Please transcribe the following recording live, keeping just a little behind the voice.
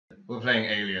We're playing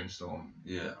Alien Storm.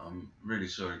 Yeah, I'm really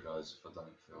sorry, guys, if I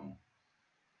don't film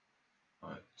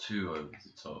too over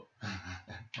the top.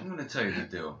 I'm going to tell you the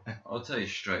deal. I'll tell you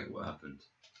straight what happened.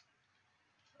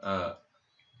 We're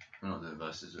not doing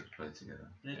verses, let's play together.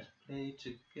 Let's play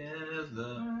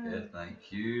together. Yeah, thank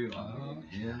you. I'm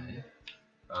here.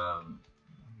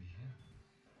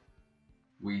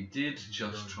 We did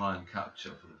just try and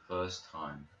capture for the first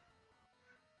time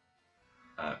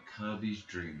Kirby's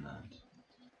Dream Land.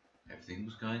 Everything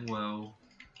was going well.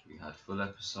 We had full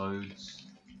episodes.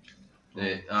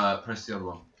 Press the other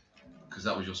one, because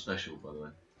that was your special, by the way,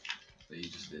 that you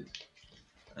just did.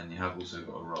 And you have also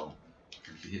got a roll.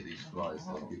 If you hit these flies,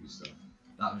 they'll give you stuff.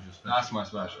 That was your special. That's my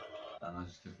special. And I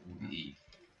just took all the E.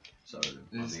 So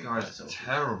this guy's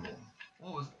terrible.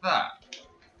 What was that?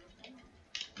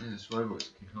 Yeah, this robot's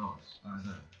kick ass. I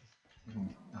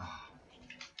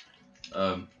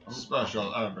know.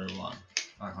 Special everyone.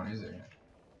 I can't use it yet.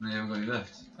 No, you haven't got any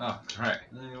left. Oh, great.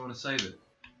 No, you want to save it.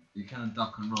 You can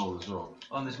duck and roll as well.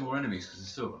 Oh, and there's more enemies because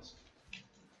there's two of us.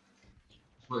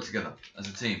 Let's work together as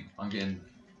a team. I'm getting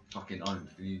fucking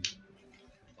owned. Can you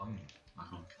own? I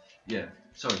can't. Yeah.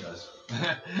 Sorry, guys.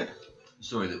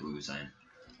 Sorry that we were saying.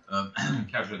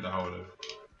 Captured the whole of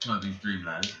Kirby's Dream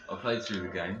Land. I played through the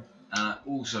game, and I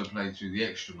also played through the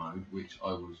extra mode, which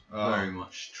I was very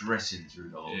much stressing through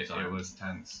the whole time. It was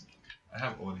tense. I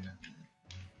have audio.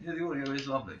 Yeah, the audio is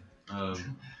lovely. But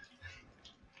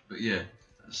yeah,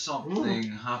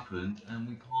 something happened, and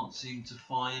we can't seem to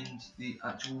find the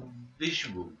actual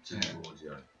visual to the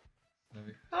audio.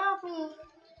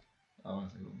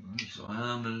 So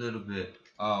I am a little bit.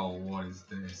 Oh, what is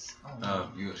this?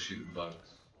 You got to shoot the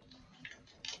bugs.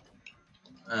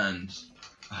 And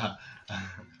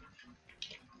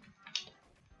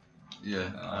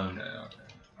yeah. Okay.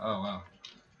 Oh wow.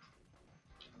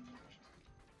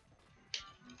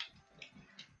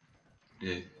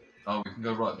 Yeah. Oh, we can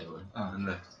go right there, and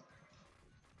left.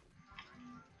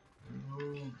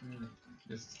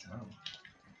 This is terrible.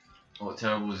 What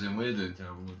terrible is in we're doing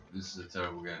terrible? This is a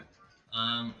terrible game.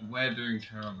 We're doing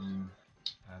terrible.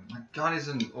 My gun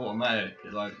isn't automatic.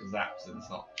 It like zaps and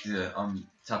stops. Yeah, I'm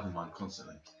tapping mine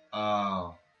constantly.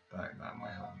 Oh, that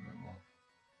might help a bit more.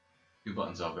 Your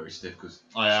buttons are very stiff because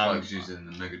Spike's using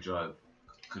the Mega Drive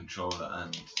controller,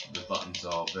 and the buttons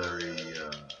are very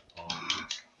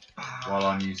hard. While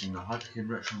I'm using the Hyperkin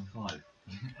Retron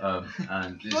 5,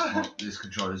 and this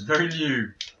controller is very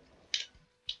new.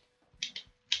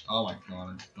 Oh my god,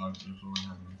 I just died before it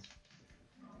happens.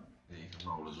 Yeah, you can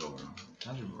roll as well.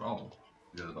 How do you roll?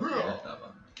 The other button, that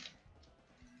button.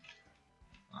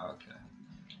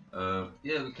 Okay.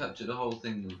 Yeah, we captured the whole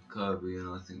thing with Kirby, and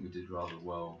I think we did rather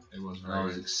well. It was very I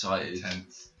was excited.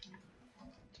 Intense.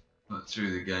 But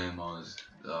through the game, I was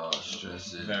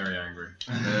stressing. Very angry.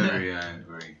 Very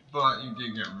angry. But you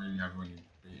did get really happy when you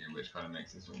beat it, which kind of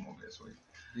makes this all more bittersweet.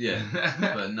 Yeah,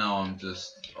 but now I'm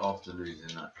just, after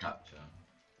losing that capture,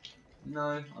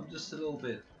 no, I'm just a little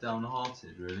bit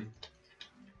downhearted, really.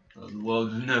 The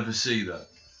world will never see that.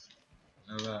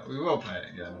 We will play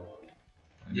it again.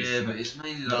 Yeah, but it's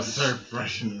mainly like that's so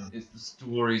fresh. It's the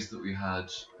stories that we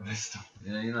had. This stuff.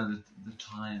 Yeah, you know, the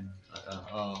time.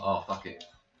 Oh, fuck it.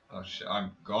 Oh shit,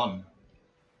 I'm gone.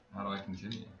 How do I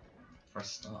continue?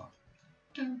 Press start.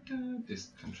 This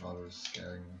controller is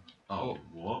scaring me. Oh,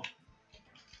 what?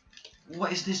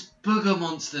 What is this booger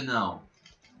monster now?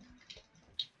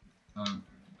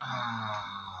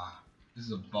 This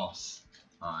is a boss.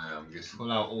 I'm guessing.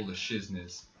 Pull out all the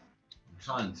shizness. I'm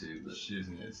trying to, but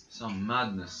shizness. Some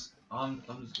madness. I'm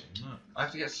just getting hurt. I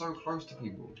have to get so close to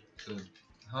people to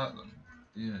hurt them.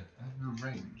 Yeah. I have no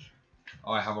range.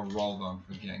 Oh, I have a roll, but I'm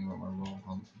forgetting about my roll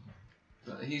constantly.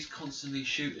 But he's constantly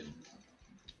shooting.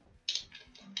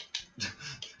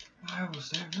 I was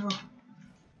there, no.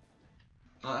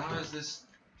 Like, how is this?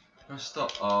 Press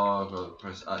stop. Oh, I've got to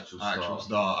press actual start. Actual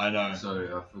start, I know. Sorry,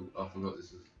 I forgot this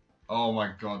is. Oh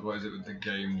my god, what is it with the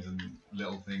games and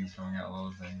little things coming out of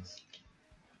other things?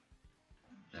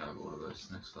 Yeah, I've got all of those.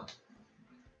 Next up.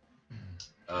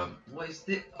 What is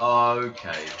this? Oh,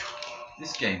 okay.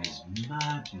 This game is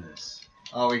madness.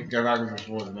 Oh, we can go backwards and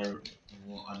forwards and I don't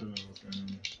know what's going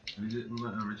on. We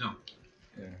went over a jump.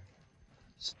 Yeah.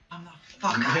 Spam the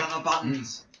fuck out of the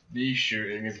buttons! Me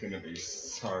shooting is gonna be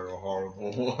so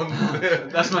horrible.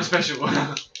 That's my special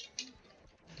one.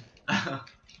 Yeah,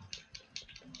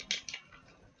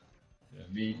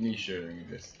 me shooting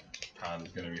this pad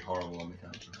is gonna be horrible on the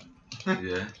camera.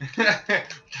 Yeah.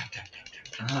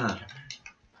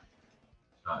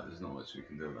 Right, there's not much we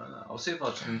can do about that. I'll see if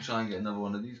I can try and get another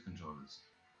one of these controllers.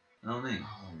 You know what I mean?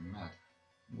 Oh, mad.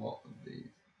 What are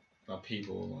these? They're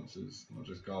people monsters, not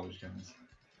just garbage cans.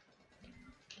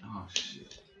 Oh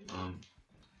shit.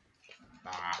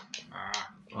 Ah.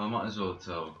 Well, I might as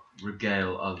well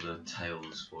regale other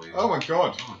tales for you. Oh my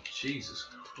god. Oh Jesus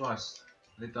Christ.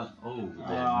 They done. Oh, with their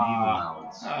needle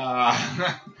mouths.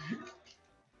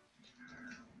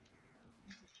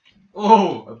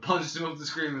 Oh, I punched him off the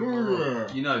screen with my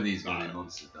rock. You know these are gonna be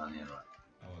monsters down here,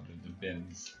 right? Oh, the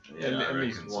bins. Yeah, at I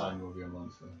least reckon so. one will be a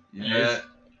monster. Yeah.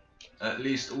 At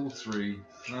least all three.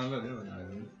 No, look, the other guy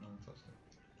didn't. I haven't touched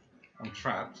it. I'm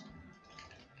trapped.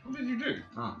 What did you do?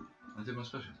 Oh, I did my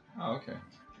special. Oh, okay.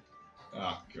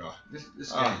 Oh, God.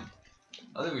 This game,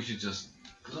 I think we should just,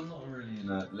 because I'm not really in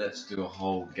a let's do a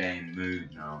whole game mood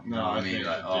now. You know what I mean? think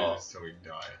Like, we should do this till we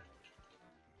die.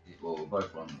 well, we're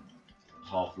both on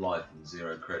Half-Life and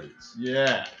 0 credits.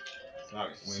 Yeah. We're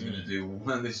going to do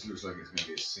one. This looks like it's going to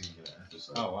be a singular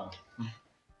episode. Oh, wow. You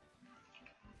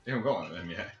haven't got one of them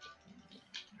yet.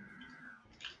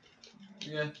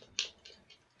 Yeah.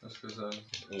 That's because,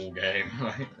 All game,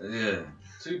 right? yeah.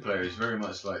 2 player is very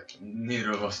much like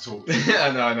neither of us talk.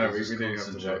 I know, we Just do have to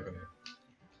concentrate. work on it.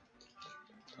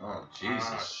 Oh,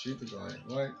 Jesus. Shoot the guy.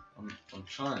 Like, I'm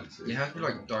trying to. you have to be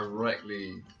like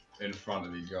directly in front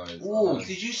of these guys. Oh,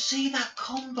 did you see that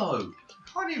combo?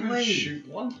 Can't even Wait. shoot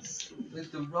once.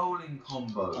 With the rolling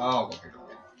combo. Oh, okay.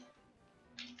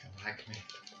 Like me.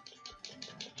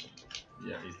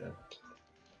 Yeah, he's dead.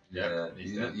 Yeah,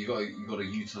 he's you dead. got to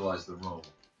utilize the roll.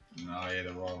 No, yeah,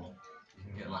 the roll. You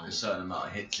can get like a certain amount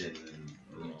of hits in, and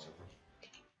then so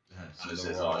And it the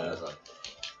says, roll. oh, yeah, that's like,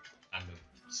 And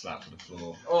a slap to the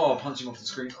floor. oh, punch him off the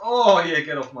screen. Oh yeah,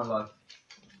 get off my life.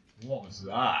 What was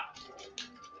that?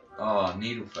 Oh,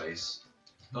 needle face.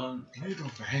 Done. Needle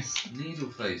face. Needle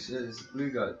face. Yeah, it's a blue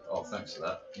guy. Oh, thanks for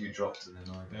that. You dropped and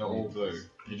then I. They're all blue.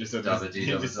 You just said Dabba dee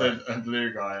you dabba just da. said a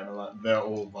blue guy, and I'm like, they're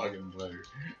all fucking blue.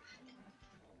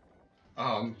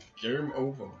 Oh, get him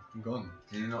over. I'm gone.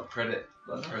 Can you not credit?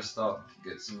 Like, press start.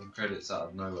 Get some credits out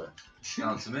of nowhere.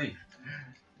 Down to me.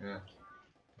 Yeah.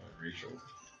 Rachel.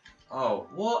 Oh,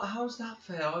 what? How's that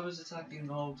fair? I was attacking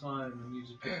the whole time and you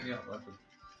just picked me up like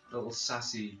a little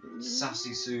sassy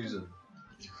Susan.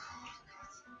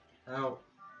 How?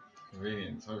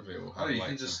 Convenience. Hopefully it will have Oh, you like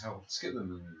can some just help. skip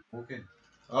them and walk in.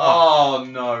 Oh, Oh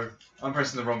no! I'm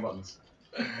pressing the wrong buttons.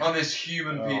 On this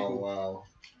human oh people. wow.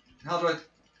 How do I?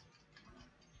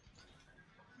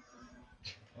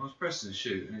 I was pressing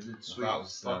shoot and it did sweet. That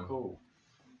was, fuck all.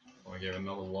 I gave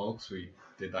another log, so we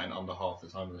did that in under half the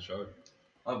time of the show.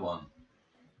 I won.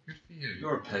 Good for you.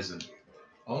 You're a peasant.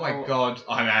 Oh my god,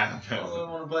 I am a I don't peasant.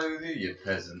 want to play with you, you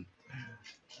peasant.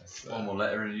 That's, One more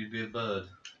letter and you'd be a bird.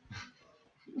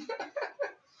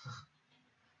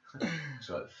 It's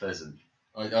like pheasant.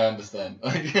 I understand. I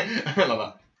like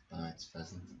that. Oh, it's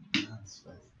pheasant. It's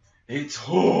pheasant. It's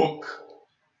hawk.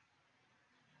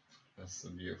 That's a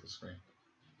beautiful screen.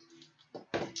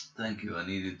 Thank you. I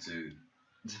needed to.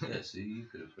 Yeah. See, you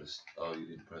could have pressed. Oh, you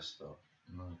didn't press start.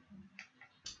 No.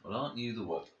 Well, aren't you the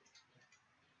what?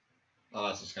 Oh,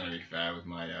 that's just gonna be fair with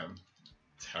my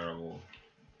terrible.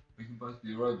 We can both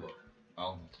be a robot.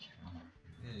 Oh,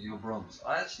 Yeah, you're bronze.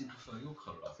 I actually prefer your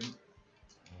colour. I think.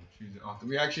 I'll choose it after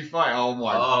we actually fight. Oh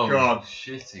my Oh, god.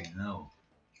 shitting hell.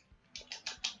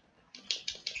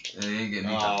 Yeah, you ain't getting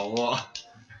me. Oh what?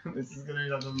 This is gonna be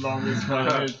like the longest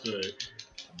fight in history.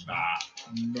 No.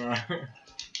 No.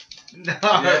 Yeah,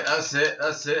 that's it.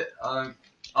 That's it. I'm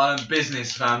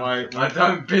business, fam. I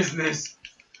don't business.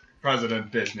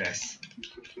 President business.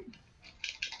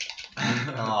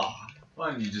 Oh.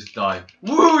 Why don't you just die?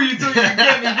 Woo! You thought you could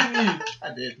get me, didn't you?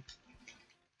 I did.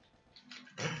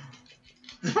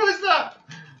 What is that?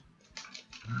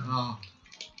 Oh.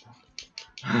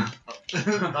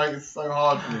 Like it's so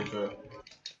hard for me to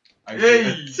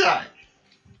actually attack.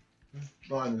 This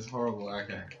line is horrible.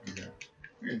 Okay. I'm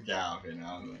gonna get out of here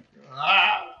now. I'm like,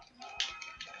 ah!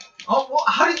 Oh, what?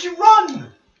 How did you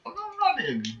run? I'm not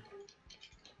running.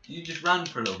 You just ran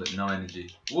for a little bit, no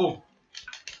energy. Whoa.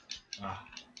 Ah.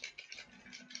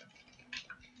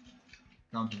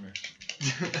 Come to me.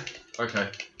 Okay.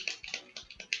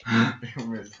 You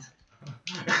missed.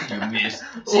 You missed.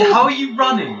 See, how are you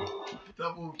running?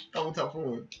 Double tap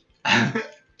forward.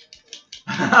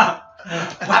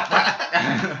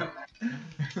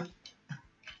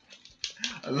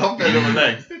 I love their little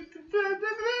legs.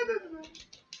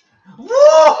 Whoa!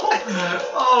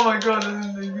 Oh my god, I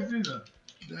didn't think you could do that.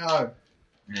 No.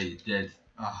 Yeah, you're dead.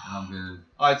 Ah. I'm gonna,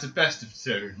 Oh, it's a best of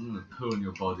two. I'm gonna poo on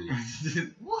your body.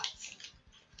 What?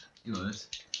 You know this?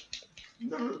 I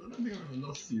don't think I've ever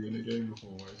lost you in a game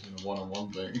before where it's been a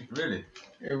one-on-one thing. Really?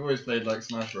 Yeah, we've always played like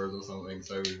Smash Bros or something,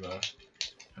 so we've had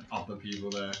other people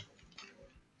there.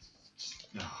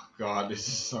 Oh god, this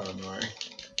is so annoying.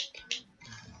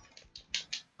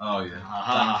 Oh yeah.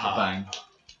 Ah. Bang for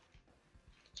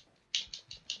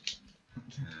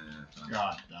bang.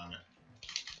 God damn it.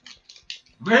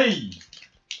 Hey!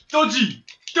 Dodgy!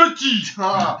 Dodgy!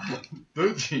 Ah,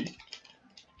 dodgy.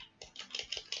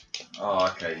 Oh,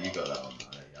 okay, you got that one.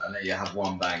 I let you have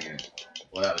one bang in it.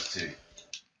 Well, that was 2.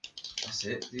 That's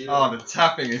it. Oh, the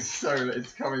tapping is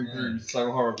it's coming through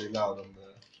so horribly loud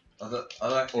on the I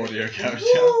like audio capture.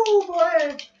 Woo,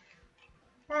 boy!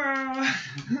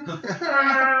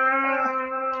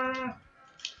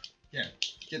 Yeah,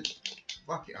 get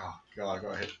fuck it. Oh god, I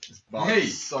got hit this button Hey.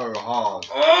 so hard.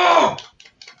 Oh!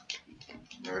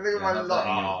 No, look at my have that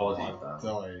in your life. body, I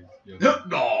fam. died. You're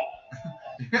No!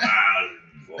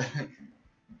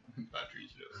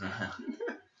 battery's low.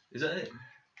 Is that it?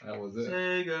 That was it.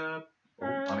 Sega. Oh,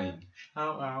 I mean,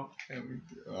 shout out. I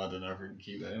don't know if we can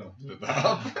keep that in. I'll put that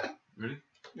up. Really?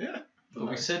 Yeah. But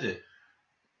we said it.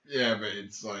 Yeah, but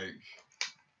it's like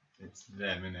it's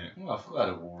them, innit? Well, I forgot I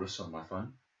had a walrus on my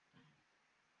phone.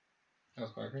 That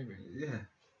was quite creepy. Yeah.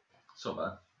 It's not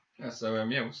bad. Yeah, so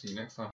yeah, we'll see you next time.